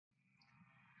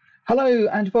Hello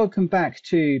and welcome back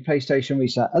to PlayStation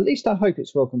Reset. At least I hope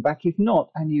it's welcome back. If not,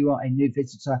 and you are a new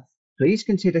visitor, please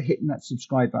consider hitting that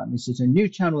subscribe button. This is a new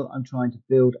channel that I'm trying to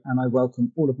build, and I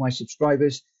welcome all of my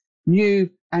subscribers, new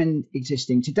and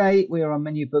existing. Today, we are on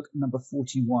menu book number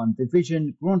 41, the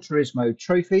Vision Gran Turismo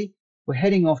Trophy. We're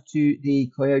heading off to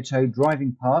the Kyoto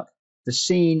driving park, the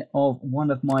scene of one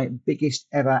of my biggest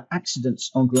ever accidents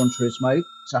on Gran Turismo.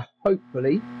 So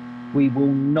hopefully we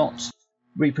will not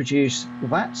reproduce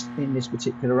that in this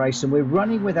particular race, and we're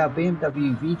running with our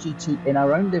BMW VGT in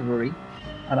our own livery.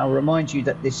 And I'll remind you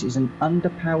that this is an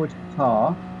underpowered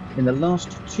car. In the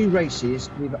last two races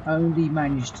we've only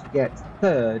managed to get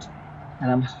third,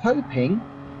 and I'm hoping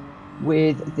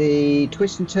with the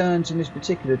twists and turns in this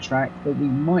particular track that we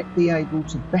might be able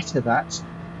to better that.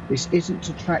 This isn't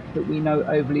a track that we know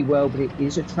overly well, but it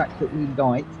is a track that we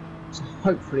like, so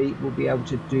hopefully we'll be able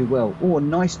to do well. Oh, a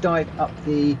nice dive up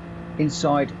the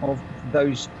inside of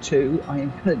those two. I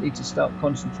am going to need to start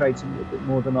concentrating a little bit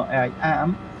more than I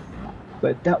am,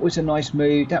 but that was a nice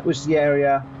move. That was the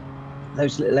area,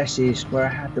 those little S's, where I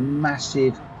had the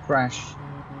massive crash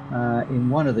in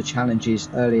one of the challenges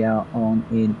earlier on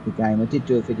in the game. I did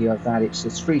do a video of that. It's a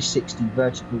 360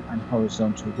 vertical and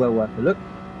horizontal, well worth a look.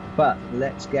 But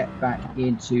let's get back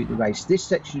into the race. This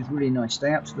section is really nice.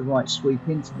 Stay out to the right, sweep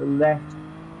into the left,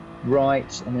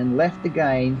 right, and then left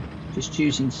again, just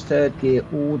choosing third gear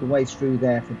all the way through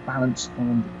there for balance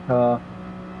on the car,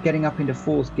 getting up into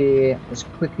fourth gear as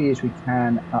quickly as we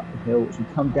can up the hill as we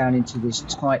come down into this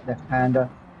tight left-hander,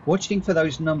 watching for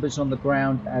those numbers on the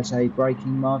ground as a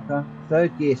braking marker.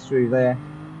 Third gear through there,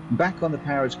 back on the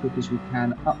power as quick as we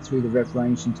can up through the rev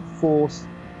range into fourth,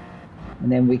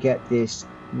 and then we get this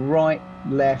right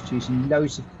left using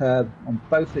loads of curb on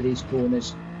both of these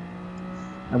corners.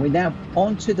 And we're now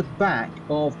onto the back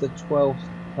of the 12th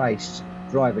place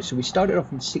driver. So we started off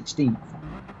in 16th.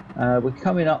 We're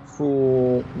coming up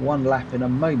for one lap in a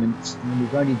moment, and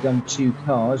we've only done two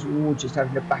cars. We're all just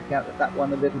having to back out of that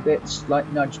one a little bit.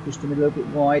 Slight nudge pushed him a little bit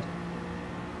wide.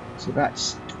 So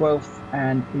that's 12th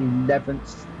and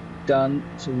 11th done.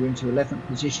 So we're into 11th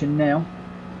position now.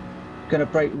 Going to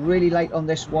brake really late on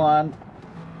this one.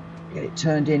 Get it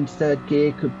turned in third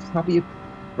gear. Could probably have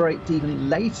braked even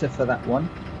later for that one.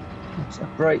 I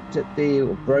broke at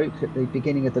the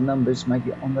beginning of the numbers,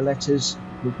 maybe on the letters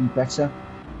would be better.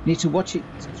 Need to watch it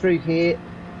through here.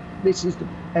 This is the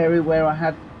area where I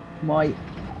had my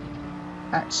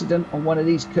accident on one of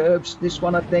these curbs. This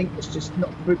one, I think, let's just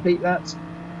not repeat that.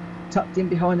 Tucked in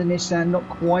behind the Nissan, not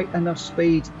quite enough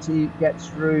speed to get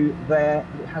through there.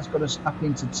 It has got us up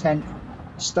into 10th.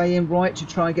 Stay in right to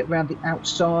try and get around the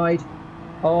outside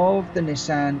of the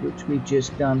Nissan, which we've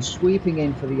just done, sweeping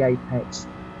in for the apex.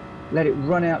 Let it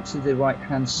run out to the right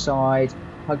hand side,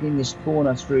 hugging this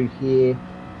corner through here,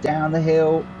 down the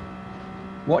hill,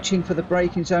 watching for the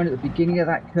braking zone at the beginning of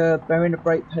that curve, bearing the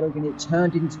brake pedal, getting it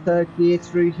turned into third gear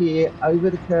through here, over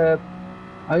the curb,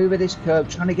 over this curve,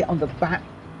 trying to get on the back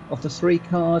of the three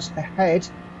cars ahead.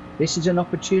 This is an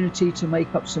opportunity to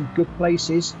make up some good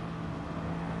places.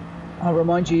 I'll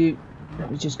remind you, let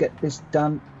me just get this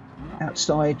done.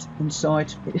 Outside,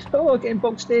 inside. Oh, getting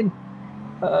boxed in.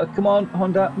 Come on,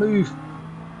 Honda, move.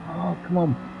 Oh, come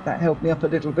on. That helped me up a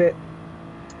little bit.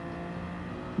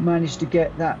 Managed to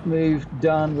get that move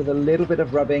done with a little bit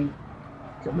of rubbing.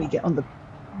 Can we get on the...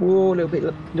 Oh, a little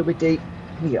bit deep.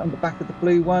 Can we get on the back of the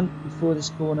blue one before this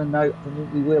corner? No, I don't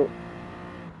think we will.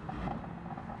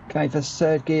 Okay, for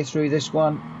third gear through this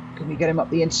one. Can we get him up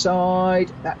the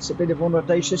inside? That's a bit of an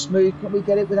audacious move. Can we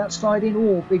get it without sliding?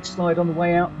 Oh, big slide on the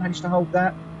way out. Managed to hold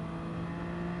that.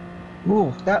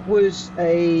 Oh, that was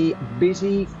a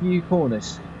busy few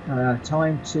corners.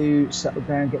 Time to settle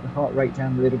down, get the heart rate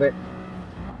down a little bit.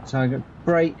 So I'm going to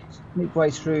brake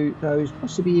midway through those,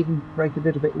 possibly even brake a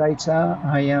little bit later.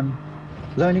 I am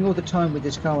learning all the time with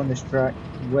this car on this track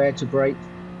where to brake.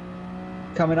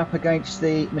 Coming up against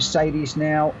the Mercedes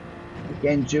now.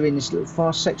 Again, during this little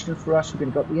fast section for us, we're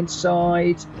going to go up the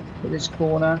inside for this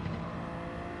corner.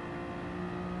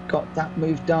 Got that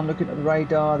move done. Looking at the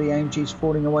radar, the AMG's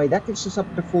falling away. That gets us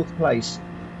up to fourth place.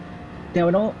 Now,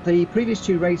 in all the previous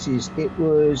two races, it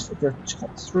was the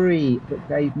top three that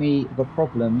gave me the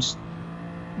problems.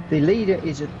 The leader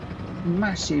is a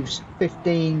massive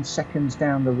 15 seconds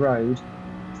down the road,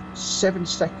 7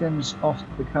 seconds off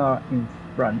the car in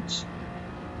front.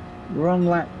 We're on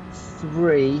lap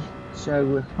 3. So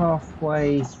we're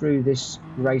halfway through this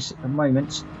race at the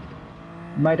moment.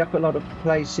 Made up a lot of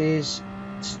places,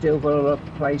 still got a lot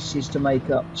of places to make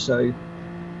up, so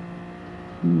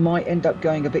might end up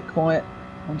going a bit quiet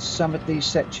on some of these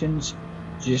sections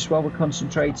just while we're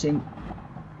concentrating.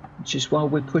 just while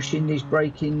we're pushing these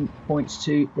braking points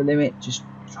to the limit, just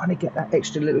trying to get that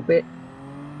extra little bit.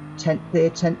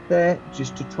 10th there,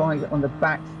 just to try and get on the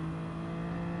back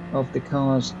of the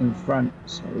cars in front.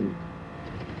 So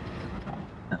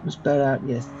that was better.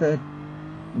 Yeah, third.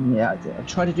 Yeah, I'll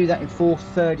try to do that in fourth.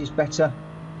 Third is better.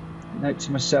 Note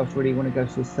to myself, really want to go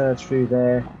for third through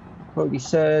there. Probably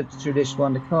third through this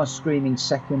one. The car's screaming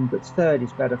second, but third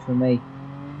is better for me.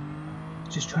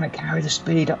 Just trying to carry the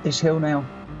speed up this hill now.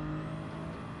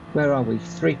 Where are we?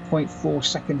 3.4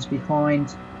 seconds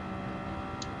behind.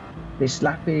 This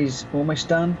lap is almost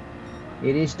done.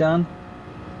 It is done.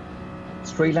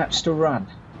 3 laps to run.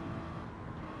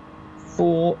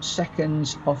 4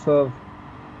 seconds off of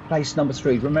place number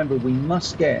 3. Remember, we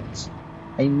must get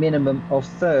a minimum of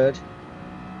third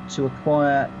to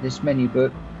acquire this menu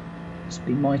book. Let's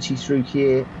be mighty through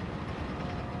here.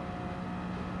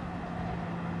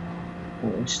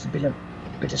 Oh, just a bit of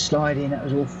sliding. That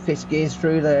was all 5th gear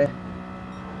through there.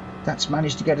 That's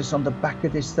managed to get us on the back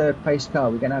of this third place car.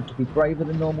 We're going to have to be braver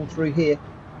than normal through here.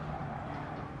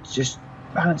 Just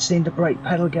balancing the brake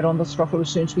pedal, get on the throttle as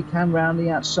soon as we can round the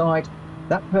outside.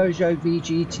 That Peugeot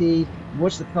VGT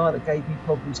was the car that gave me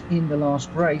problems in the last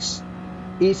race.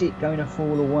 Is it going to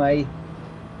fall away?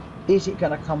 Is it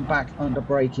going to come back under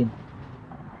braking?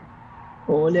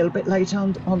 Or a little bit late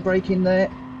on braking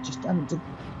there. Just having to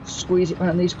squeeze it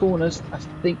around these corners. I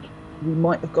think we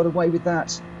might have got away with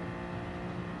that.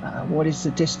 What is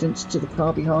the distance to the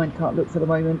car behind? Can't look for the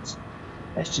moment.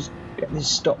 Let's just get this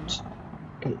stopped.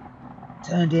 Get it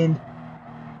turned in.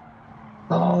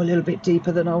 Oh, a little bit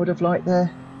deeper than I would have liked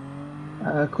there.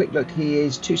 Quick look, he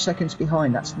is 2 seconds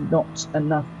behind. That's not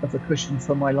enough of a cushion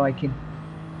for my liking.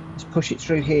 Let's push it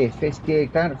through here. 5th gear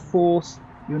down to 4th.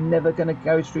 You're never going to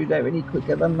go through there any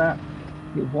quicker than that.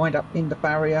 You'll wind up in the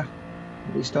barrier.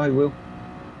 At least I will.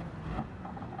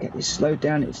 Get this slowed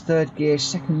down. It's 3rd gear,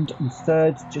 2nd and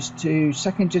 3rd, just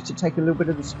to take a little bit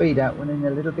of the speed out. Went in a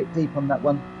little bit deep on that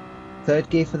one. 3rd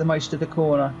gear for the most of the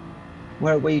corner.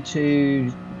 Where are we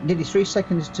to? Nearly 3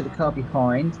 seconds to the car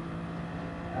behind.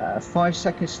 5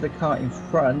 seconds to the car in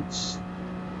front.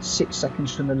 6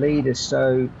 seconds from the leader.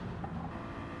 So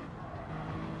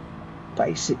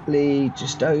basically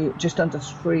just under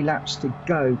 3 laps to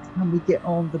go. Can we get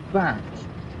on the back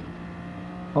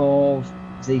of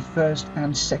the 1st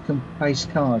and 2nd place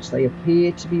cars? They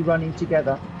appear to be running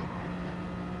together.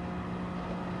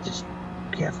 Just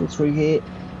careful through here.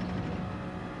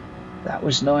 That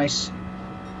was nice.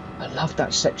 I love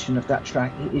that section of that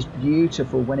track. It is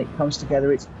beautiful when it comes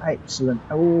together. It's excellent.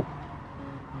 Oh,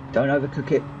 don't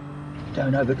overcook it.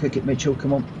 Don't overcook it, Mitchell.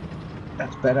 Come on.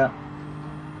 That's better.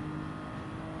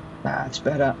 That's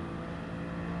better.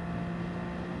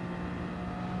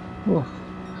 Oh,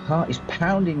 heart is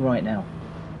pounding right now.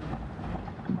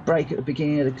 Brake at the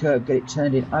beginning of the curve, get it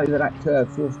turned in over that curve.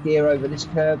 4th gear over this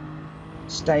curve,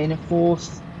 staying in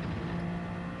 4th,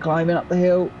 climbing up the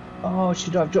hill. Oh,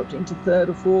 should I have dropped it into 3rd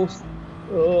or 4th?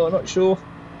 Oh, I'm not sure.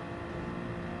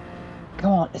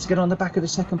 Come on, let's get on the back of the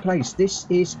 2nd place. This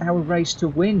is our race to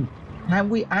win. Can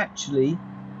we actually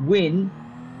win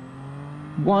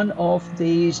one of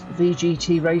these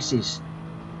VGT races?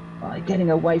 Getting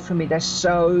away from me, they're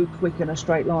so quick in a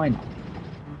straight line.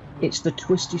 It's the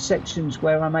twisty sections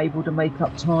where I'm able to make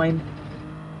up time.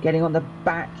 Getting on the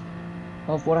back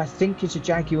of what I think is a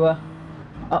Jaguar.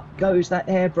 Up goes that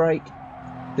air brake.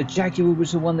 The Jaguar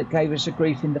was the one that gave us a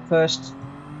grief in the first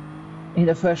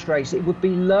race. It would be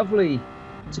lovely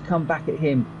to come back at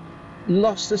him.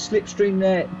 Lost the slipstream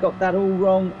there, got that all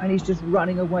wrong, and he's just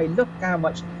running away. Look how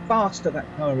much faster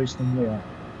that car is than we are.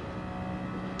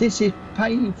 This is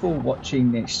painful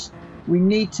watching this. We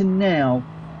need to now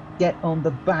get on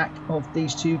the back of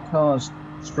these 2 cars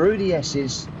through the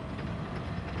S's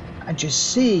and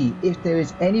just see if there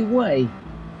is any way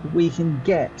we can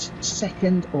get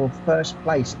 2nd or 1st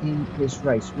place in this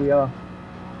race. We're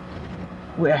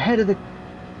ahead of the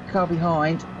car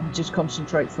behind, and just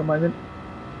concentrate for a moment.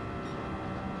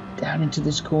 Down into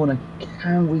this corner.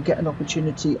 Can we get an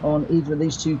opportunity on either of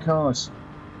these 2 cars?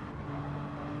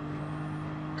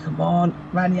 Come on,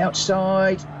 round the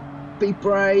outside. Be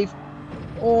brave.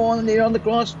 Oh, and they're on the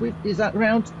grass. Is that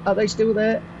round? Are they still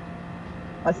there?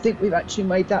 I think we've actually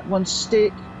made that one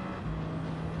stick.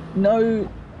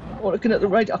 No. Oh, looking at the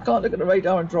radar. I can't look at the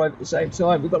radar and drive at the same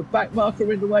time. We've got a back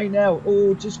marker in the way now.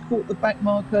 Oh, just caught the back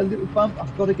marker. Little bump.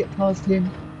 I've got to get past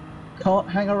him. Can't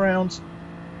hang around.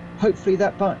 Hopefully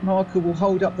that back marker will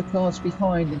hold up the cars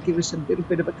behind and give us a little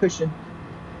bit of a cushion.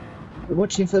 We're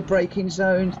watching for the braking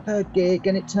zone. 3rd gear,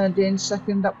 getting it turned in.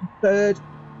 2nd up to 3rd.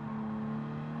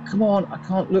 Come on, I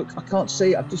can't look, I can't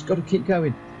see. I've just got to keep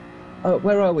going.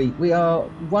 Where are we? We are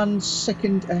 1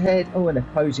 second ahead. Oh, and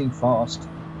they're closing fast.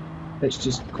 Let's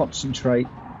just concentrate.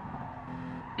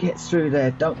 Get through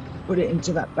there. Don't put it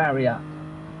into that barrier.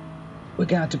 We're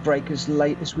going to brake as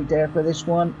late as we dare for this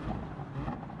one.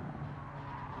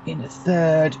 In the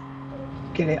third.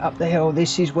 Get it up the hill.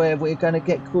 This is where we're going to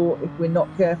get caught if we're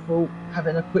not careful.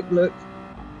 Having a quick look.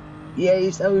 Yeah,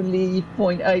 he's only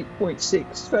 0.8,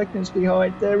 0.6 seconds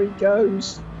behind. There he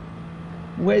goes.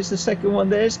 Where's the second one?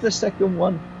 There's the second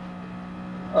one.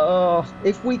 Oh,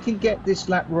 if we can get this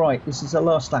lap right, this is the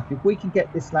last lap. If we can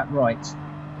get this lap right,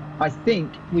 I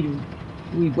think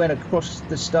we went across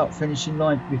the start finishing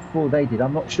line before they did.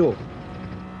 I'm not sure.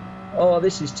 Oh,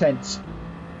 this is tense.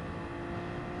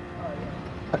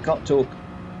 I can't talk.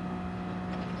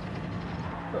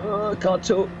 Oh, I can't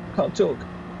talk. Can't talk.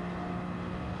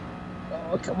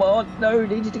 Oh, come on. No,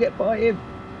 needed to get by him.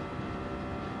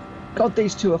 God,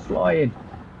 these two are flying.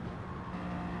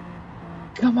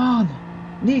 Come on.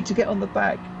 Need to get on the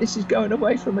back. This is going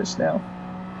away from us now.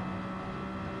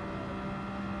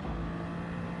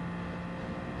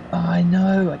 I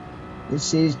know.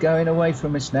 This is going away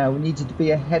from us now. We needed to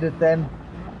be ahead of them.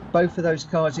 Both of those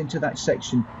cars into that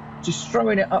section. Just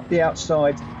throwing it up the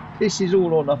outside. This is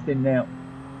all or nothing now.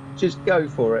 Just go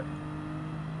for it.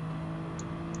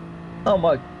 Oh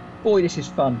my boy, this is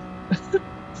fun.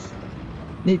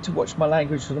 Need to watch my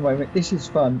language for the moment. This is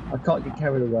fun. I can't get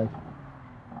carried away.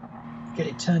 Get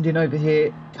it turned in over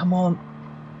here. Come on.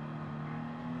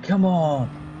 Come on.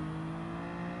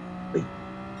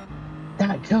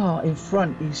 That car in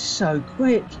front is so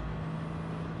quick.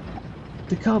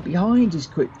 The car behind is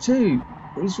quick too.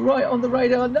 He's right on the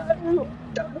radar. No,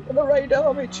 don't look on the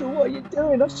radar, Mitchell. What are you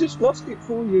doing? I've just lost it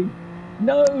for you.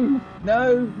 No,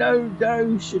 no, no,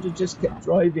 no. Should have just kept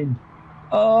driving.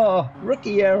 Oh,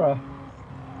 rookie error.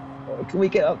 Oh, can we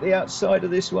get up the outside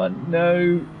of this one?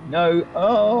 No, no.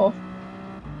 Oh,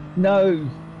 no,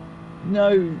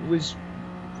 no. Was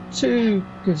too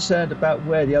concerned about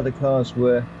where the other cars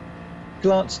were.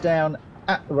 Glanced down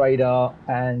at the radar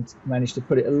and managed to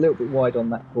put it a little bit wide on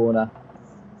that corner.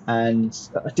 And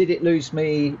did it lose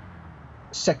me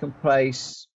second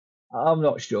place? I'm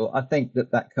not sure. I think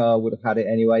that car would have had it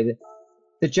anyway.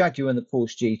 The Jaguar and the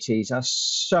Porsche GTs are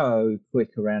so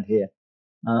quick around here.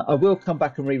 I will come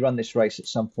back and rerun this race at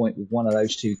some point with one of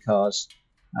those two cars.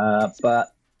 But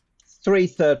 3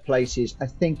 third places I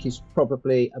think is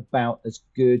probably about as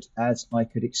good as I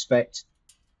could expect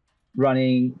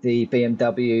running the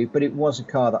BMW. But it was a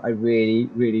car that I really,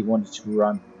 really wanted to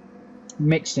run.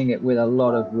 Mixing it with a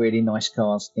lot of really nice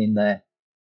cars in there.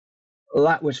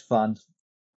 That was fun.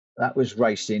 That was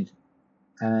racing,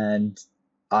 and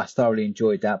I thoroughly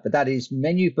enjoyed that. But that is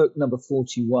menu book number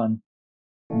 41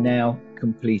 now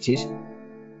completed.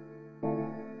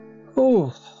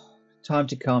 Oh, time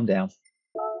to calm down.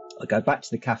 I'll go back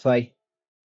to the cafe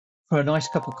for a nice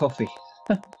cup of coffee.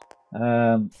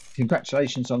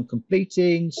 Congratulations on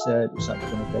completing. So it looks like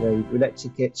we're going to get a roulette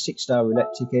ticket, 6-star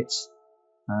roulette tickets.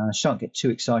 Shan't get too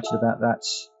excited about that.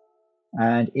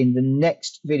 And in the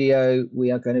next video,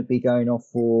 we are going to be going off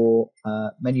for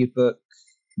menu book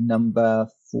number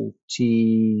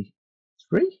 43.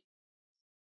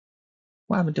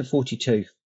 What happened to 42?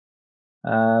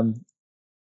 Won't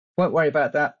worry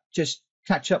about that. Just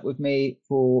catch up with me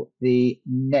for the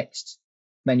next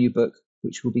menu book,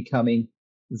 which will be coming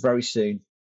very soon.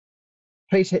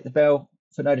 Please hit the bell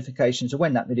for notifications of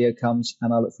when that video comes,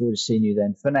 and I look forward to seeing you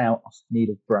then. For now, I need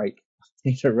a break. I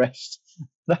need a rest.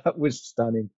 That was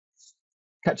stunning.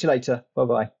 Catch you later. Bye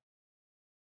bye.